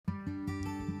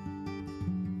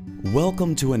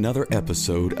Welcome to another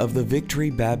episode of the Victory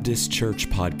Baptist Church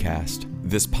podcast.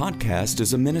 This podcast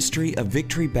is a ministry of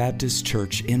Victory Baptist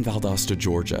Church in Valdosta,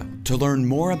 Georgia. To learn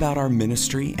more about our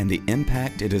ministry and the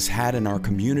impact it has had in our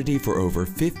community for over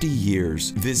 50 years,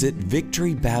 visit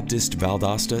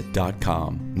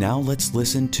victorybaptistvaldosta.com. Now let's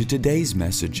listen to today's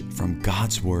message from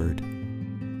God's Word.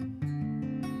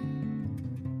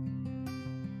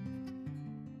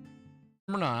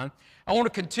 Number 9, I want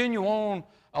to continue on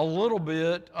a little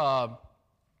bit,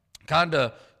 kind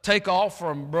of take off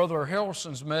from Brother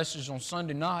Harrelson's message on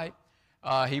Sunday night.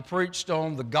 He preached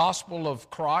on the gospel of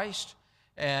Christ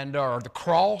and or the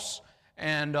cross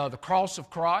and the cross of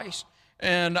Christ.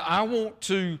 And I want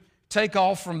to take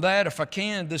off from that, if I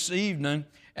can, this evening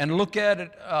and look at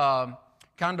it,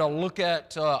 kind of look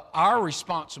at our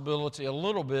responsibility a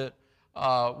little bit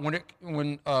when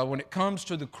it comes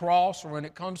to the cross or when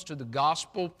it comes to the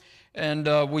gospel. And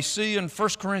we see in 1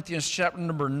 Corinthians chapter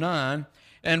number 9,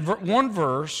 and one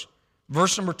verse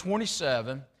number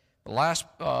 27,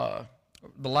 the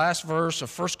last verse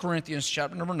of 1 Corinthians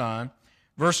chapter number 9,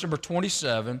 verse number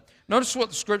 27. Notice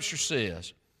what the Scripture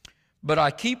says. But I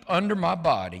keep under my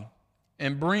body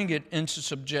and bring it into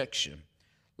subjection,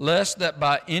 lest that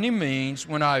by any means,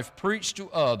 when I have preached to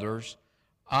others,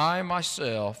 I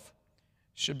myself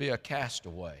should be a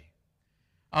castaway.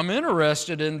 I'm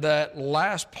interested in that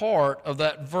last part of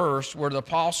that verse where the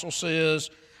apostle says,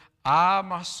 I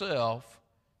myself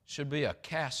should be a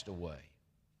castaway.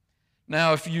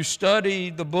 Now, if you study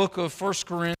the book of 1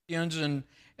 Corinthians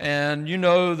and you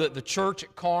know that the church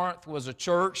at Corinth was a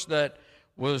church that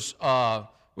was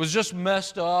just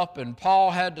messed up, and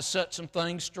Paul had to set some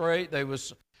things straight. There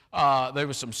was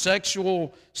some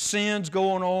sexual sins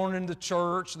going on in the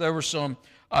church. There was some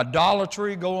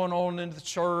idolatry going on in the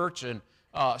church, and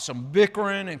some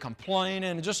bickering and complaining,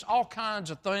 and just all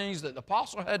kinds of things that the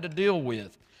apostle had to deal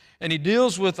with. And he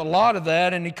deals with a lot of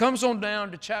that, and he comes on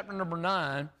down to chapter number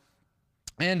 9,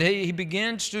 and he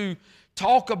begins to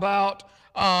talk about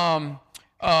the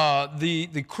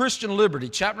Christian liberty,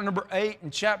 chapter number 8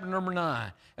 and chapter number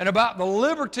 9, and about the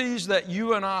liberties that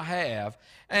you and I have.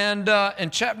 And in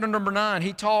chapter number 9,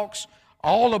 he talks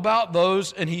all about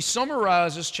those, and he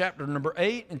summarizes chapter number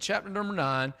 8 and chapter number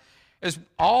 9 is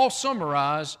all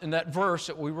summarized in that verse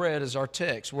that we read as our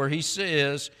text, where he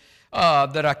says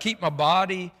that I keep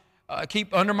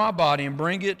under my body and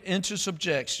bring it into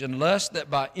subjection, lest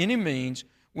that by any means,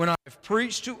 when I have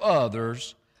preached to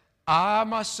others, I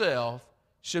myself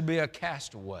should be a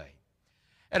castaway.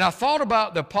 And I thought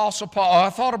about the Apostle Paul. I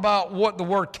thought about what the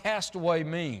word castaway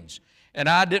means. And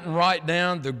I didn't write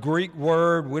down the Greek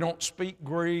word. We don't speak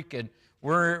Greek, and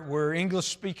we're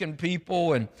English-speaking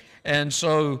people, and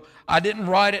so I didn't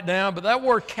write it down. But that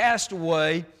word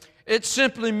castaway, it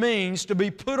simply means to be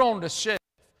put on the shelf.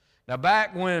 Now,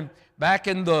 back in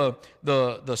the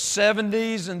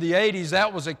 70s and the 80s,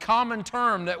 that was a common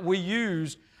term that we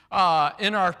used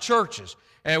in our churches,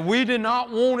 and we did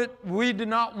not want it. We did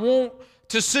not want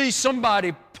to see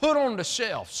somebody put on the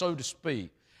shelf, so to speak,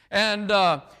 and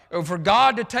for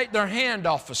God to take their hand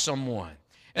off of someone.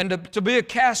 And to be a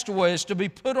castaway is to be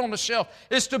put on the shelf.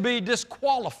 It's to be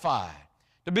disqualified.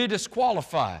 To be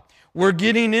disqualified. We're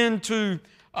getting into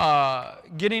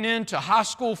high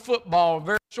school football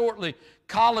very shortly.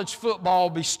 College football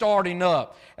will be starting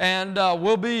up, and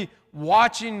we'll be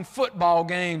watching football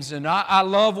games. And I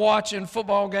love watching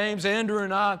football games. Andrew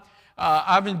and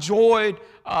I've enjoyed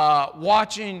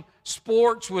watching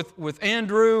sports with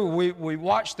Andrew. We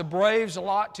watch the Braves a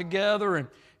lot together,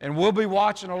 and we'll be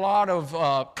watching a lot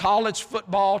of college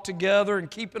football together and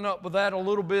keeping up with that a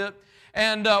little bit.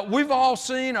 And we've all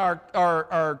seen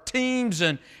our teams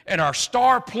and our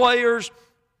star players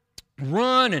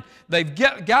run, and they've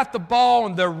got the ball,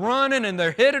 and they're running, and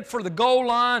they're headed for the goal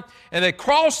line, and they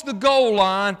cross the goal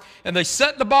line, and they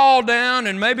set the ball down,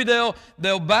 and maybe they'll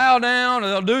bow down, or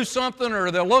they'll do something,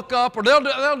 or they'll look up, or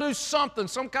they'll do something,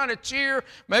 some kind of cheer.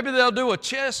 Maybe they'll do a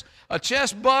chest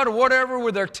butt or whatever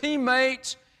with their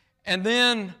teammates, and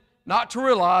then not to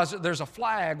realize that there's a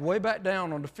flag way back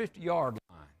down on the 50-yard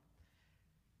line,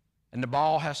 and the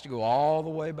ball has to go all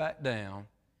the way back down.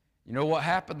 You know what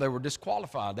happened? They were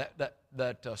disqualified.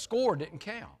 That score didn't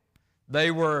count.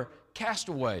 They were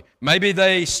castaway. Maybe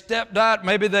they stepped out.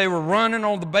 Maybe they were running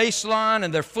on the baseline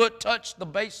and their foot touched the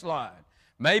baseline.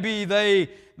 Maybe they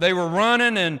were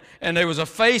running and there was a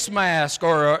face mask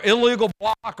or an illegal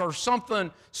block or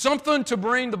something to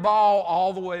bring the ball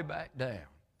all the way back down.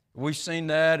 We've seen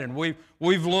that, and we've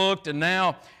looked,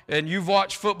 and you've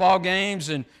watched football games,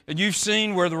 and you've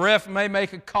seen where the ref may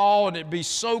make a call, and it'd be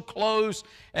so close,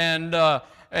 and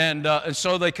and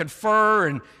so they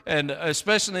confer, and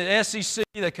especially in the SEC,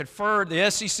 they confer at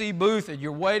the SEC booth, and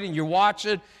you're waiting, you're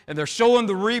watching, and they're showing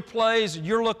the replays, and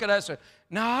you're looking at it and saying,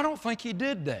 no, I don't think he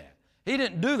did that. He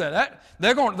didn't do that.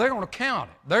 They're going to count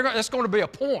it. It's going to be a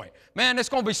point. Man, it's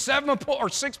going to be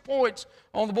 6 points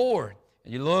on the board.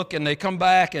 And you look, and they come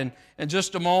back, and in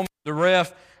just a moment, the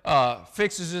ref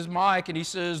fixes his mic, and he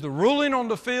says, the ruling on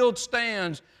the field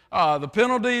stands. The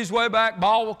penalty's way back,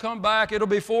 ball will come back, it'll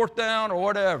be 4th down or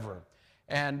whatever.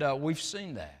 And we've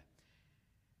seen that.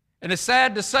 And it's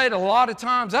sad to say that a lot of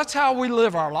times that's how we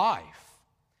live our life.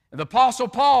 And the Apostle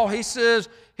Paul, he said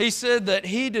that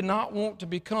he did not want to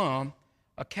become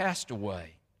a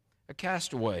castaway. A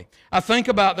castaway. I think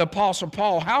about the Apostle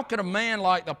Paul. How could a man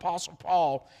like the Apostle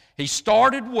Paul, he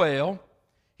started well,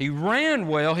 he ran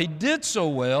well, he did so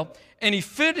well, and he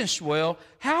finished well.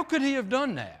 How could he have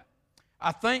done that?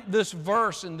 I think this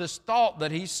verse and this thought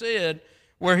that he said,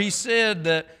 where he said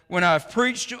that when I've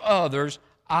preached to others,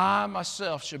 I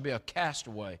myself should be a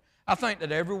castaway. I think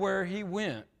that everywhere he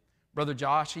went, Brother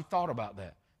Josh, he thought about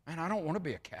that. Man, I don't want to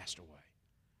be a castaway.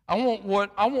 I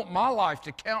want my life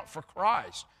to count for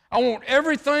Christ. I want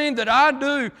everything that I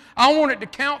do, I want it to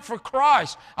count for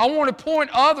Christ. I want to point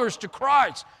others to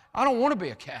Christ. I don't want to be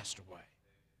a castaway.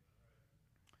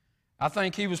 I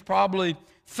think he was probably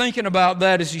thinking about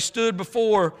that as he stood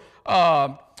before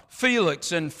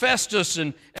Felix and Festus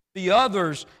and the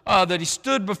others that he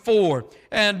stood before.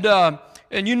 And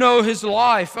you know his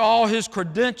life, all his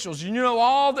credentials. You know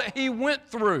all that he went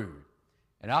through.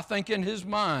 And I think in his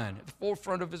mind, at the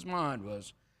forefront of his mind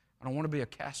was, I don't want to be a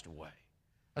castaway.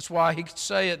 That's why he could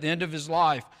say at the end of his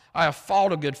life, I have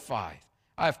fought a good fight.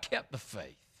 I have kept the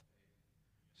faith.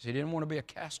 Because he didn't want to be a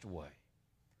castaway.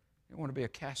 He didn't want to be a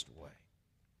castaway.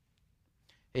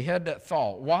 He had that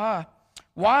thought.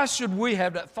 Why should we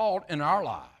have that thought in our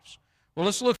lives? Well,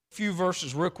 let's look at a few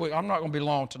verses real quick. I'm not going to be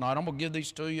long tonight. I'm going to give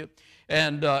these to you.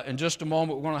 And in just a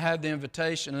moment, we're going to have the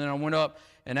invitation. And then I went up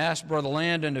and asked Brother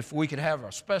Landon if we could have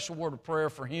a special word of prayer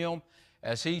for him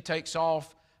as he takes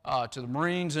off to the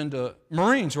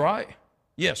Marines, right?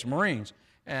 Yes, Marines.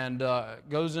 And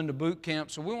goes into boot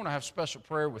camp. So we want to have special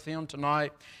prayer with him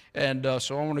tonight. And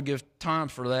so I want to give time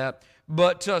for that.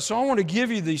 But so I want to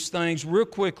give you these things real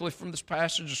quickly from this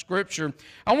passage of Scripture.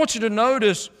 I want you to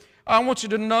notice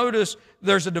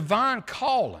there's a divine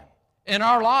calling in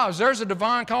our lives. There's a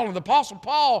divine calling. The Apostle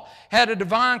Paul had a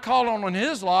divine calling on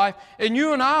his life, and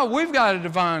you and I, we've got a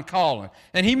divine calling.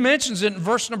 And he mentions it in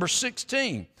verse number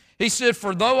 16. He said,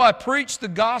 for though I preach the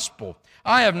gospel,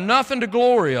 I have nothing to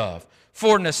glory of,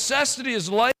 for necessity is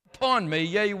laid upon me,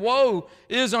 yea, woe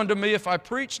is unto me if I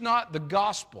preach not the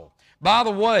gospel. By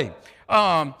the way,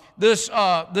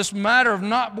 this matter of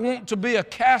not wanting to be a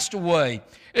castaway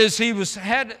is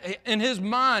had in his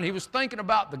mind, he was thinking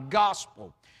about the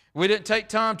gospel. We didn't take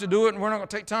time to do it, and we're not going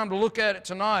to take time to look at it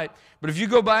tonight. But if you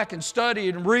go back and study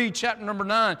and read chapter number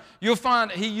 9, you'll find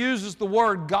that he uses the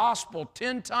word gospel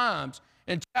 10 times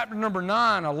in chapter number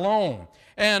 9 alone.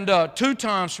 And 2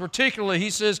 times particularly he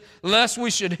says, lest we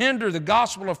should hinder the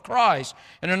gospel of Christ.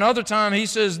 And another time he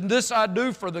says, this I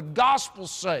do for the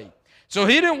gospel's sake. So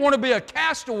he didn't want to be a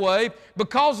castaway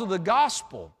because of the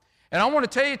gospel. And I want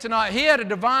to tell you tonight, he had a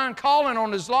divine calling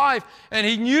on his life, and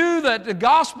he knew that the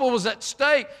gospel was at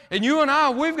stake. And you and I,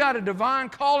 we've got a divine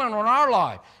calling on our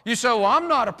life. You say, well, I'm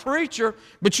not a preacher,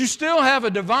 but you still have a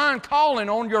divine calling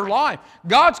on your life.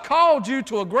 God's called you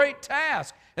to a great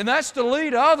task, and that's to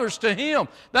lead others to Him.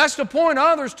 That's to point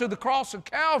others to the cross of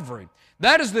Calvary.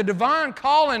 That is the divine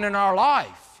calling in our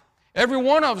life. Every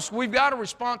one of us, we've got a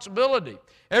responsibility.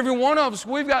 Every one of us,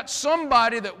 we've got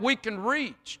somebody that we can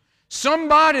reach,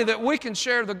 somebody that we can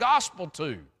share the gospel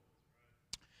to.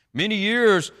 Many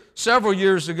years, several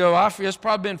years ago, it's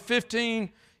probably been 15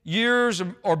 years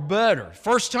or better.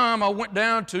 First time I went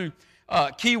down to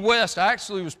Key West, I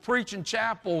actually was preaching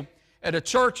chapel at a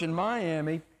church in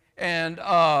Miami, and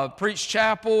preached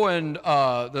chapel and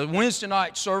the Wednesday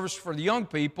night service for the young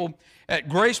people at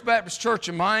Grace Baptist Church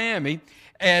in Miami.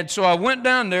 And so I went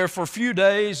down there for a few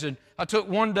days, and I took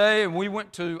one day and we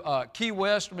went to Key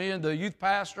West. Me and the youth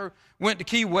pastor went to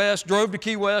Key West, drove to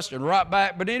Key West and right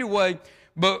back. But anyway,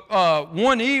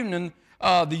 one evening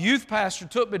the youth pastor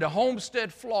took me to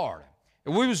Homestead, Florida.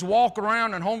 And we was walking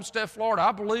around in Homestead, Florida.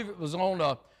 I believe it was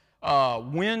on I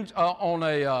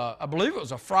believe it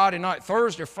was a Friday night,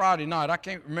 Thursday or Friday night. I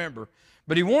can't remember.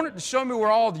 But he wanted to show me where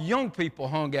all the young people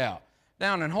hung out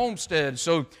down in Homestead.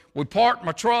 So we parked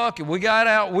my truck and we got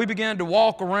out. We began to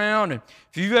walk around. And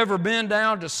if you've ever been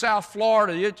down to South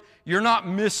Florida, you're not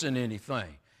missing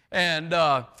anything. And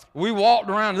we walked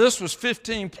around. This was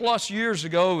 15 plus years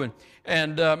ago,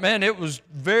 and man, it was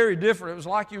very different. It was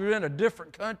like you were in a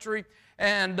different country.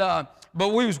 And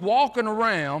but we was walking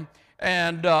around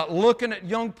and looking at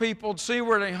young people to see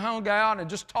where they hung out and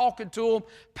just talking to them,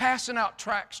 passing out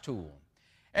tracts to them.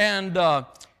 And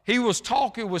he was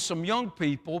talking with some young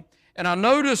people, and I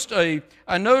noticed a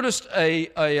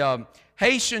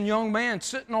Haitian young man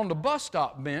sitting on the bus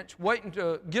stop bench waiting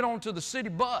to get onto the city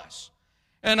bus.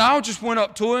 And I just went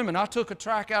up to him, and I took a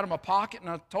tract out of my pocket, and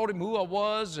I told him who I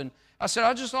was, and I said,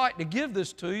 I'd just like to give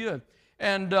this to you,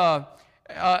 and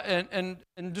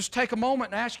just take a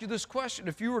moment and ask you this question.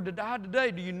 If you were to die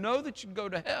today, do you know that you can go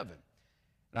to heaven?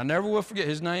 And I never will forget.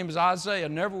 His name is Isaiah. I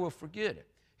never will forget it.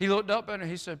 He looked up at me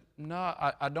and he said, no,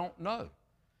 I don't know.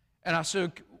 And I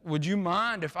said, would you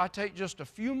mind if I take just a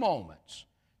few moments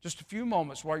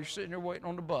while you're sitting there waiting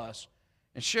on the bus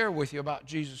and share with you about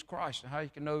Jesus Christ and how you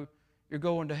can know you're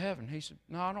going to heaven? He said,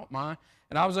 no, I don't mind.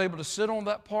 And I was able to sit on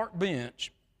that park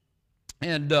bench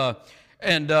and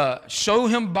show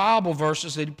him Bible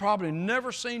verses that he'd probably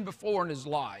never seen before in his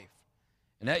life.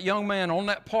 And that young man on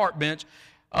that park bench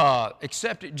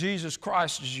accepted Jesus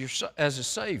Christ as his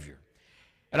Savior.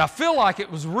 And I feel like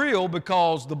it was real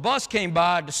because the bus came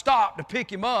by to stop to pick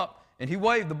him up, and he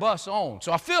waved the bus on.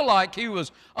 So I feel like he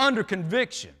was under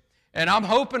conviction. And I'm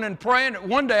hoping and praying that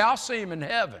one day I'll see him in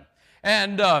heaven.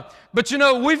 And but you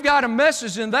know, we've got a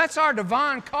message, and that's our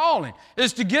divine calling,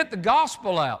 is to get the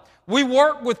gospel out. We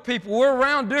work with people. We're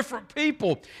around different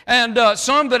people. And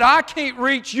some that I can't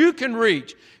reach, you can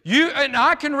reach. And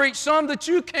I can reach some that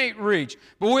you can't reach.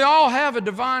 But we all have a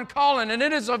divine calling, and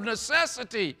it is of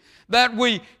necessity that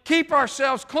we keep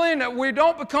ourselves clean, that we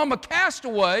don't become a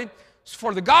castaway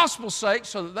for the gospel's sake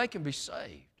so that they can be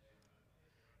saved.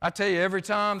 I tell you, every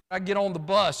time I get on the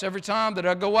bus, every time that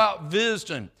I go out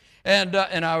visiting, and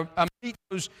I meet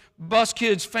those bus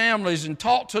kids' families and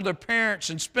talk to their parents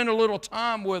and spend a little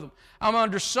time with them, I'm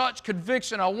under such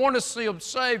conviction. I want to see them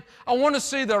saved. I want to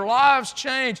see their lives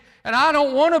change. And I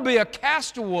don't want to be a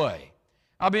castaway.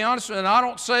 I'll be honest with you, and I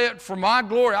don't say it for my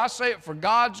glory. I say it for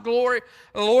God's glory.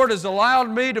 The Lord has allowed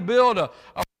me to build a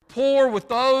rapport with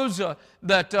those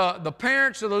the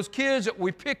parents of those kids that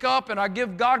we pick up, and I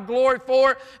give God glory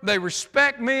for it. They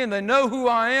respect me, and they know who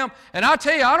I am. And I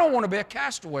tell you, I don't want to be a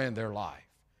castaway in their life.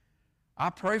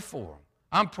 I pray for them.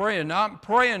 I'm praying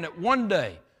that one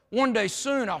day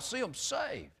soon, I'll see them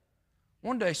saved.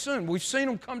 One day soon. We've seen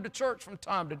them come to church from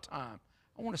time to time.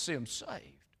 I want to see them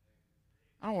saved.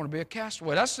 I don't want to be a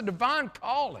castaway. That's the divine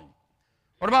calling.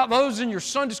 What about those in your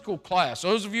Sunday school class?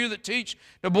 Those of you that teach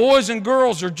the boys and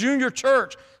girls or junior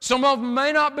church, some of them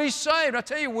may not be saved. I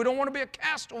tell you, we don't want to be a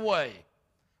castaway.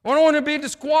 We don't want to be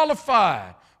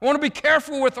disqualified. We want to be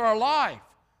careful with our life.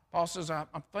 Paul says, I'm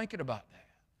thinking about that.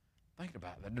 Thinking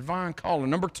about that. Divine calling.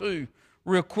 Number 2,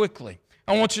 real quickly.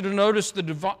 I want you to notice the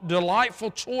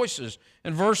delightful choices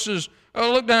in verses.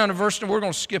 Look down to verse. We're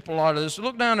going to skip a lot of this.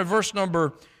 Look down to verse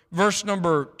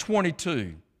number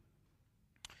 22.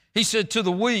 He said, to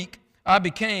the weak I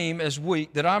became as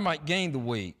weak, that I might gain the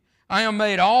weak. I am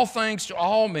made all things to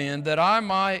all men, that I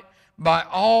might by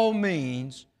all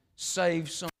means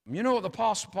save some. You know what the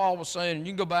Apostle Paul was saying, and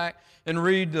you can go back and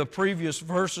read the previous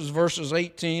verses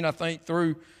 18, I think,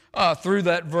 through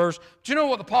that verse. Do you know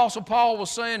what the Apostle Paul was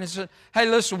saying? He said, hey,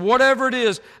 listen, whatever it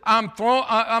is, I'm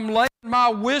laying my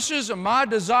wishes and my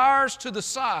desires to the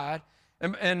side.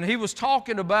 And he was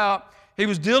talking about, he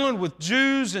was dealing with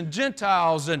Jews and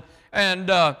Gentiles, and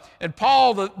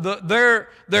Paul,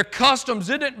 their customs,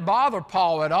 it didn't bother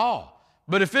Paul at all.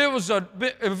 But if it was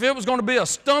going to be a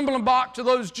stumbling block to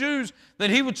those Jews, then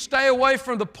he would stay away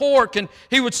from the pork, and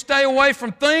he would stay away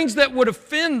from things that would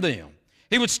offend them.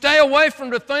 He would stay away from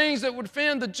the things that would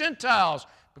offend the Gentiles,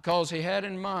 because he had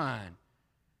in mind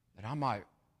that I might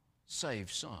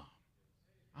save some.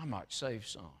 I might save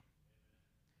some.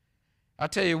 I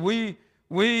tell you,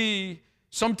 we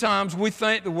sometimes we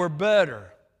think that we're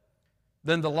better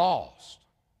than the lost.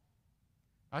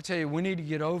 I tell you, we need to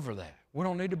get over that. We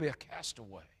don't need to be a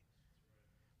castaway.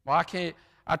 Well,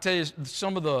 I tell you,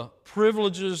 some of the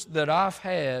privileges that I've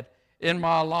had in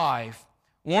my life,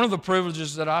 one of the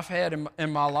privileges that I've had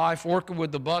in my life working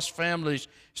with the bus families,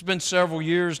 it's been several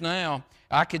years now.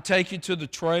 I could take you to the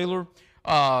trailer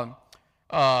that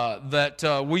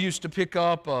we used to pick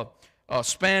up a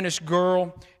Spanish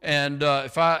girl, and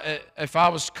if I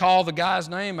was to call the guy's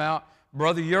name out,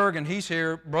 Brother Jurgen, he's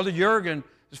here. Brother Jurgen,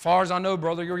 as far as I know,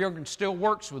 Brother Jurgen still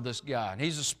works with this guy. And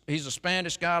he's a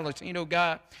Spanish guy, Latino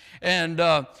guy. And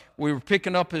we were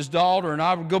picking up his daughter, and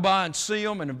I would go by and see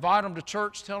him and invite him to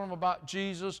church, tell him about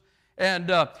Jesus.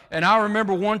 And I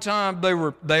remember one time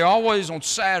they always on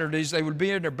Saturdays, they would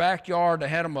be in their backyard. They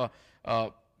had them a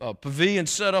pavilion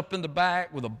set up in the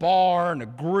back with a bar and a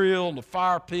grill and a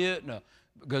fire pit and a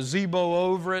gazebo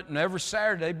over it. And every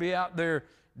Saturday they'd be out there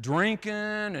drinking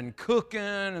and cooking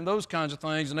and those kinds of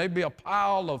things. And there'd be a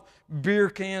pile of beer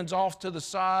cans off to the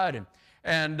side.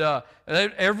 And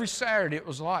every Saturday it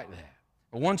was like that.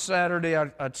 But one Saturday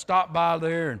I'd stop by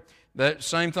there and that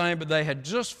same thing, but they had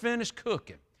just finished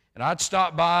cooking. And I'd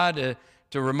stop by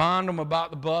to remind them about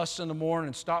the bus in the morning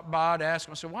and stop by to ask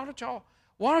them, I said, why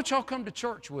don't y'all come to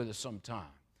church with us sometime?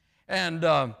 And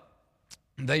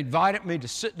they invited me to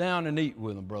sit down and eat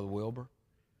with them, Brother Wilbur.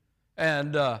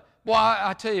 And,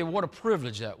 I tell you what a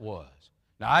privilege that was.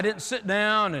 Now, I didn't sit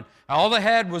down, and all they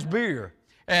had was beer.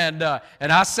 And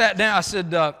I sat down,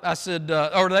 I said,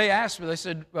 or they asked me, they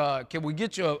said, can we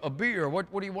get you a beer?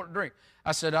 What do you want to drink?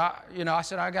 I said,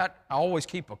 I always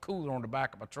keep a cooler on the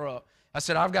back of my truck. I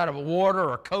said, I've got a water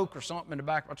or a Coke or something in the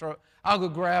back of my truck. I'll go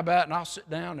grab that and I'll sit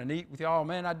down and eat with y'all.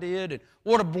 Man, I did. And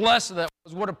what a blessing that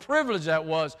was. What a privilege that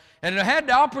was. And I had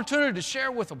the opportunity to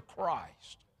share with them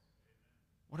Christ.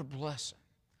 What a blessing.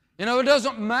 You know, it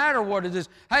doesn't matter what it is.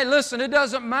 Hey, listen, it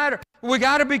doesn't matter. We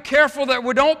got to be careful that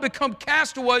we don't become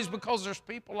castaways because there's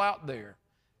people out there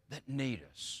that need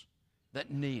us.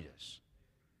 That need us.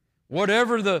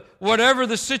 Whatever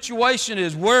the situation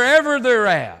is, wherever they're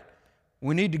at,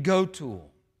 we need to go to them.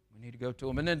 We need to go to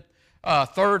them. And then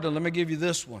thirdly, let me give you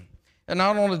this one. And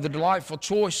not only the delightful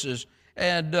choices,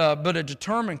 but a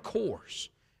determined course.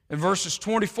 In verses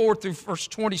 24 through verse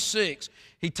 26,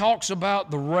 he talks about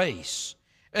the race.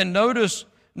 And notice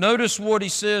what he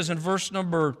says in verse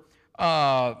number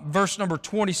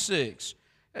 26.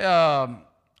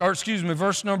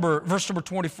 Verse number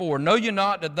 24. Know ye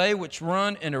not that they which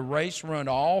run in a race run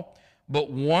all,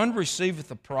 but one receiveth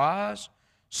the prize?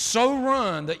 So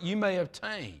run that you may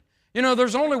obtain. You know,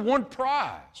 there's only one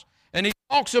prize. And he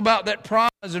talks about that prize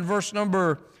in verse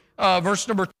number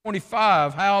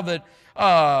 25, how that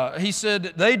he said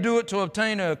that they do it to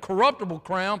obtain a corruptible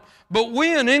crown, but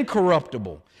we an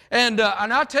incorruptible. And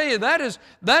I tell you, that is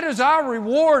our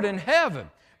reward in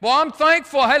heaven. Well, I'm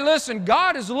thankful. Hey, listen,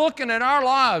 God is looking at our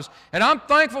lives, and I'm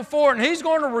thankful for it, and He's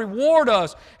going to reward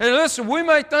us. And listen, we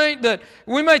may think that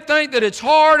it's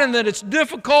hard and that it's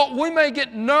difficult. We may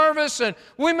get nervous, and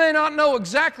we may not know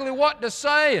exactly what to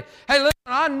say. Hey, listen,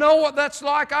 I know what that's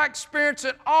like. I experience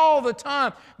it all the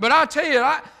time. But I tell you,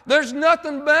 there's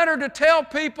nothing better to tell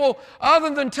people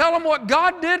other than tell them what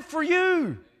God did for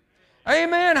you.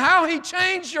 Amen. How He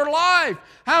changed your life,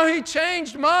 how He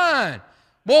changed mine.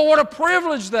 Boy, what a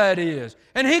privilege that is.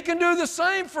 And He can do the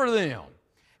same for them.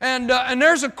 And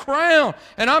there's a crown.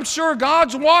 And I'm sure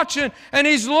God's watching and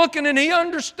He's looking and He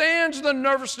understands the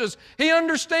nervousness. He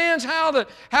understands how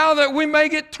that we may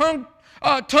get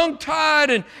tongue-tied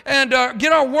and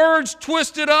get our words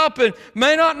twisted up and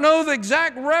may not know the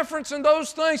exact reference and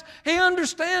those things. He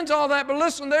understands all that. But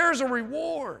listen, there's a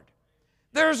reward.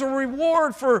 There's a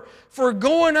reward for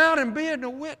going out and being a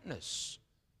witness.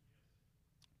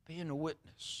 Being a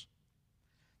witness.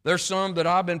 There's some that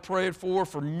I've been praying for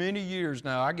many years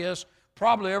now. I guess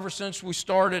probably ever since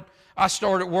I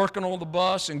started working on the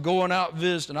bus and going out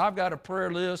visiting. I've got a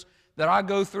prayer list that I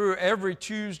go through every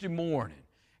Tuesday morning.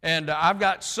 And I've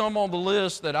got some on the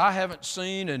list that I haven't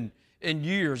seen in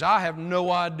years. I have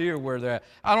no idea where they're at.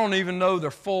 I don't even know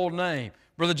their full name.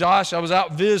 Brother Josh, I was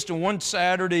out visiting one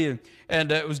Saturday,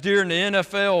 and it was during the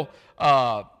NFL,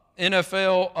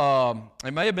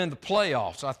 it may have been the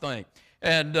playoffs, I think.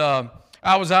 And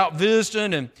I was out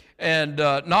visiting and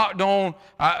knocked on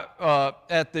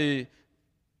at the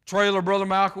trailer, Brother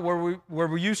Malcolm, where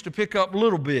we used to pick up a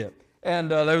little bit. And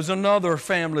there was another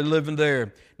family living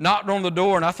there. Knocked on the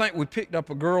door, and I think we picked up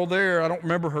a girl there. I don't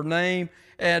remember her name.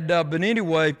 And but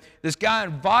anyway, this guy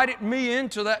invited me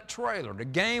into that trailer. The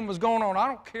game was going on. I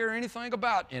don't care anything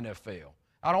about NFL.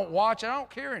 I don't watch it. I don't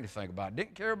care anything about it.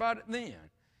 Didn't care about it then.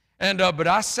 And but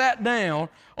I sat down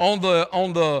on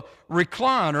the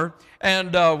recliner,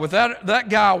 and with that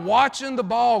guy watching the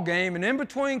ball game, and in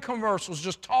between commercials,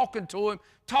 just talking to him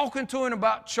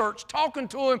about church, talking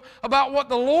to him about what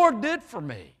the Lord did for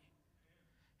me.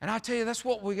 And I tell you, that's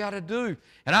what we got to do.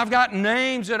 And I've got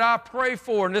names that I pray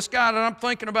for. And this guy that I'm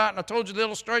thinking about, and I told you the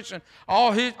illustration,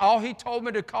 all he told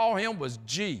me to call him was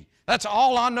G. That's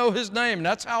all I know his name, and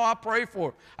that's how I pray for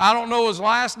him. I don't know his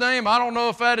last name. I don't know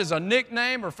if that is a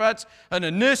nickname or if that's an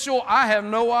initial. I have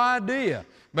no idea.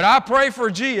 But I pray for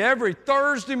G every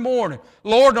Thursday morning.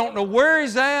 Lord, don't know where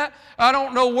he's at. I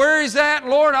don't know where he's at,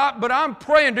 Lord, but I'm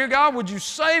praying, dear God, would you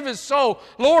save his soul?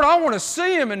 Lord, I want to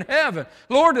see him in heaven.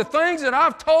 Lord, the things that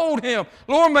I've told him,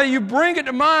 Lord, may you bring it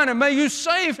to mind and may you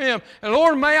save him. And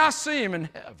Lord, may I see him in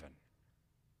heaven.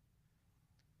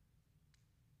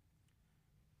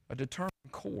 A determined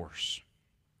course.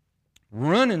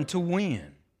 Running to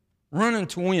win. Running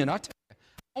to win. I tell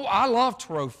you, I love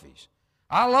trophies.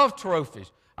 I love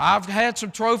trophies. I've had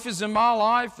some trophies in my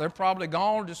life. They're probably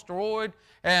gone, destroyed.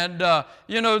 And,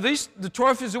 the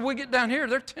trophies that we get down here,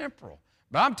 they're temporal.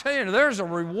 But I'm telling you, there's a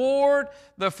reward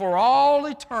that for all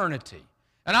eternity.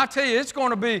 And I tell you, it's going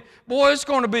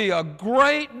to be a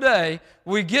great day.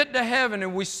 We get to heaven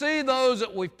and we see those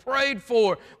that we've prayed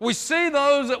for. We see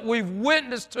those that we've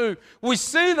witnessed to. We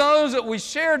see those that we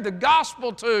shared the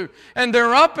gospel to. And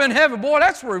they're up in heaven. Boy,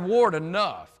 that's reward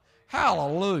enough.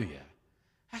 Hallelujah.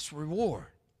 That's reward.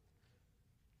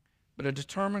 But a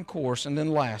determined course. And then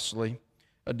lastly,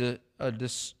 a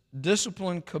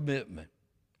disciplined commitment.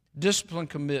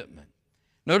 Disciplined commitment.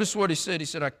 Notice what he said. He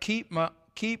said, I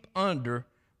keep under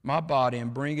my body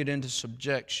and bring it into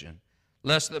subjection,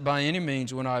 lest that by any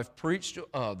means when I have preached to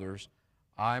others,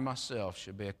 I myself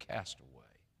should be a castaway.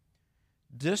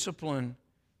 Discipline,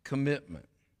 commitment.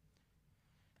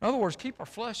 In other words, keep our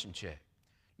flesh in check.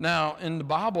 Now, in the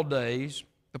Bible days,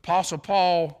 the Apostle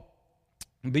Paul,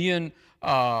 being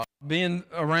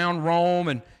around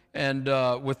Rome and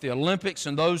with the Olympics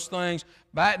and those things,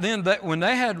 back then when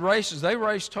they had races, they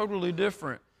raced totally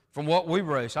different from what we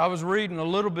race. I was reading a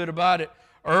little bit about it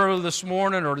early this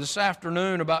morning or this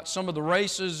afternoon about some of the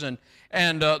races and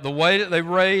the way that they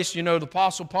race. You know, the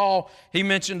Apostle Paul, he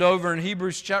mentioned over in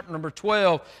Hebrews chapter number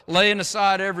 12, laying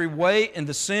aside every weight and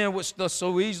the sin which does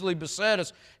so easily beset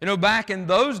us. You know, back in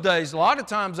those days, a lot of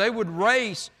times they would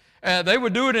race, they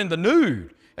would do it in the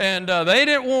nude. And they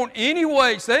didn't want any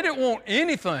weights, they didn't want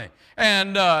anything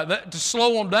and to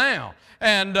slow them down.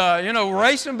 And,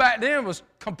 racing back then was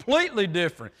completely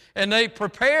different. And they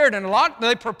prepared a lot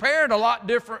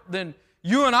different than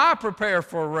you and I prepare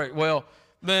for a race. Well,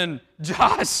 then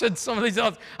Josh said some of these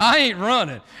others, I ain't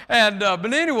running. And,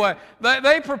 but anyway,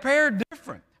 they prepared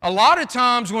different. A lot of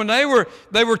times when they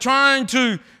were trying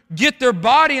to get their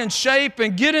body in shape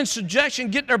and get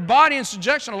their body in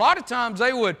subjection, a lot of times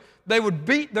they would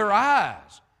beat their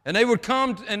eyes. And they would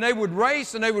come and they would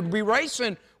race and they would be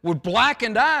racing with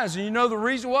blackened eyes. And you know the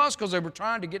reason was? Because they were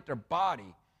trying to get their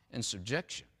body in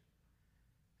subjection.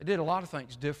 They did a lot of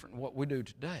things different than what we do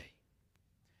today.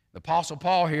 The Apostle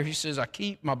Paul here, he says, I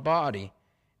keep my body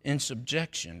in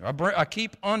subjection. I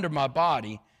keep under my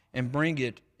body and bring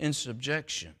it in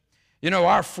subjection. You know,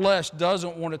 our flesh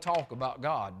doesn't want to talk about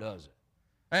God, does it?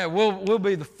 And we'll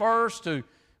be the first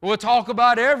we'll talk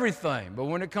about everything, but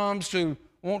when it comes to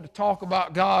want to talk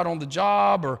about God on the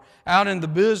job or out in the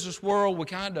business world,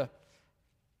 I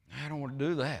don't want to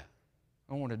do that.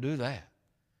 I don't want to do that.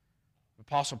 The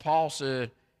Apostle Paul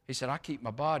said, I keep my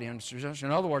body under subjection.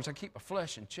 In other words, I keep my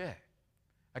flesh in check.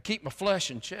 I keep my flesh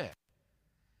in check.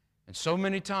 And so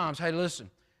many times, hey,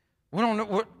 listen, we don't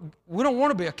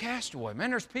want to be a castaway. Man,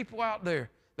 there's people out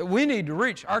there that we need to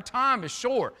reach. Our time is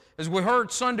short. As we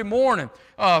heard Sunday morning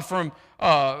from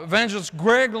Evangelist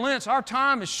Greg Lentz, our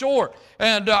time is short.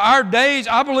 And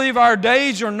I believe our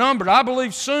days are numbered. I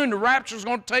believe soon the rapture is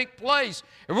going to take place.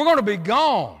 And we're going to be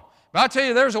gone. But I tell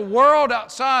you, there's a world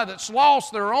outside that's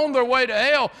lost. They're on their way to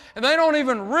hell, and they don't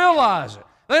even realize it.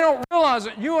 They don't realize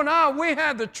it. You and I, we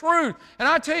have the truth. And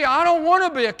I tell you, I don't want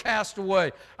to be a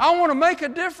castaway. I want to make a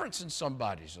difference in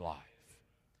somebody's life.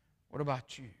 What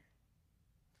about you?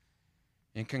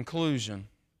 In conclusion,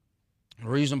 the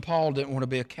reason Paul didn't want to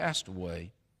be a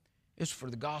castaway is for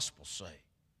the gospel's sake.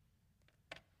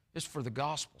 It's for the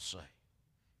gospel's sake.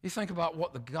 You think about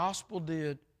what the gospel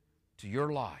did to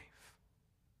your life,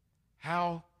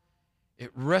 how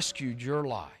it rescued your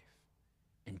life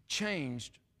and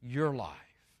changed your life,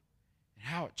 and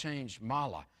how it changed my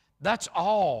life. That's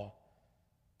all.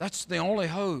 That's the only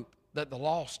hope that the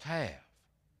lost have.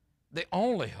 The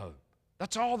only hope.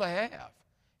 That's all they have.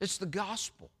 It's the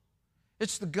gospel.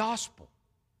 It's the gospel.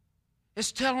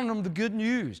 It's telling them the good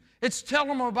news. It's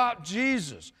telling them about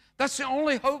Jesus. That's the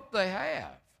only hope they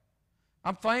have.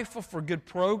 I'm thankful for good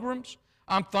programs.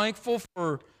 I'm thankful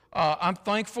for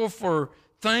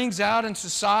things out in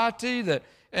society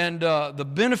and the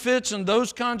benefits and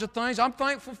those kinds of things. I'm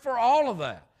thankful for all of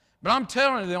that. But I'm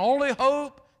telling you, the only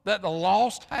hope that the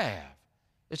lost have,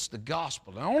 it's the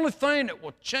gospel. The only thing that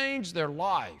will change their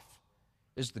life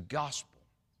is the gospel.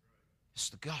 It's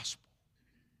the gospel.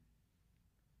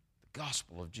 The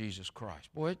gospel of Jesus Christ.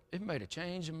 Boy, it made a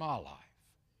change in my life.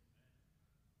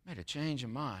 It made a change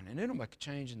in mine, and it'll make a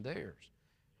change in theirs.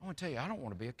 I want to tell you, I don't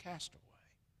want to be a castaway.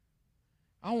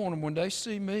 I want them when they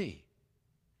see me,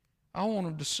 I want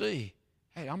them to see,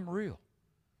 hey, I'm real.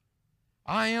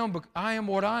 I am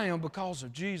what I am because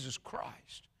of Jesus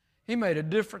Christ. He made a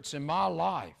difference in my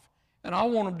life. And I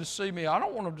want them to see me. I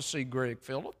don't want them to see Greg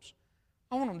Phillips.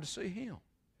 I want them to see Him.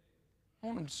 I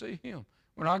want them to see Him.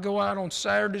 When I go out on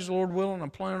Saturdays, Lord willing,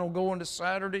 I'm planning on going this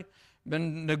Saturday.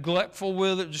 Been neglectful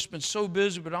with it, just been so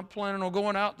busy, but I'm planning on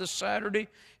going out this Saturday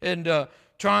and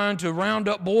trying to round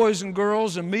up boys and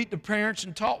girls and meet the parents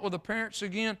and talk with the parents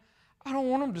again. I don't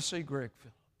want them to see Greg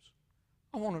Phillips.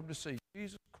 I want them to see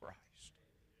Jesus Christ.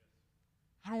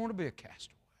 I don't want to be a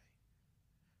castaway.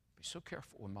 Be so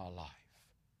careful with my life.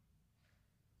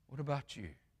 What about you?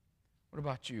 What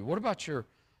about you? What about your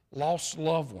lost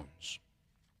loved ones?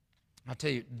 I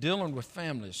tell you, dealing with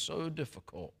family is so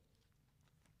difficult.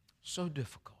 So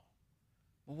difficult.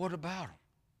 Well, what about them?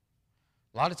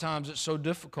 A lot of times it's so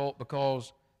difficult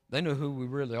because they know who we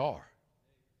really are.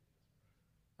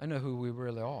 They know who we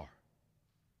really are.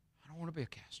 I don't want to be a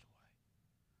castaway.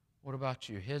 What about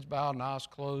you? Heads bowed and eyes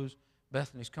closed.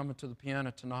 Bethany's coming to the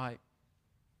piano tonight.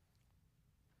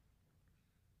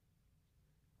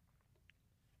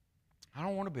 I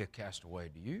don't want to be a castaway,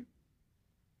 do you?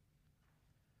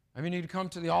 Maybe you need to come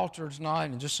to the altar tonight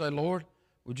and just say, Lord,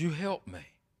 would you help me?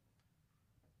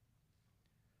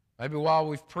 Maybe while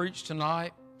we've preached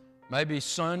tonight, maybe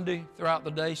Sunday, throughout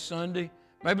the day Sunday,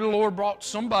 maybe the Lord brought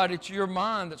somebody to your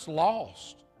mind that's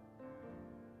lost.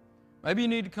 Maybe you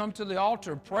need to come to the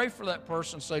altar and pray for that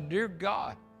person and say, Dear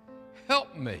God,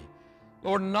 help me,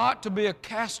 Lord, not to be a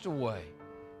castaway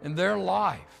in their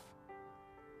life.